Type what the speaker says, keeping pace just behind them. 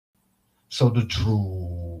So the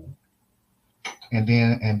drool, and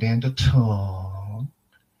then the tongue.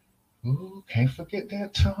 Ooh, can't forget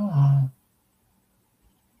that tongue.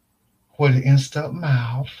 Where the instep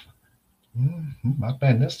mouth. I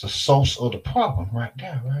bet that's the source of the problem right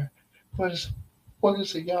there, right? What is what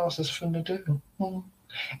is it y'all just finna do?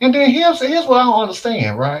 And then here's what I don't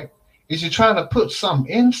understand, right? Is you trying to put something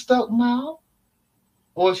in stuck mouth,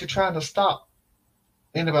 or is you trying to stop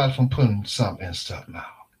anybody from putting something in stuck mouth?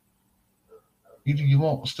 Either you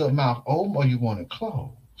want stuck mouth open or you want it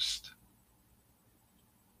closed.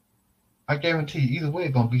 I guarantee you, either way,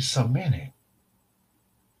 it's gonna be something in it.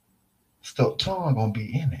 Stuck tongue gonna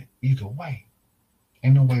be in it either way.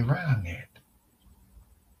 Ain't no way around that.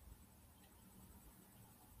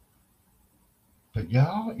 But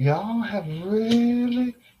y'all have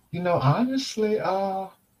really, honestly,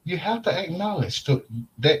 you have to acknowledge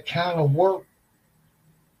that kind of work.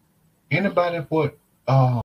 Anybody would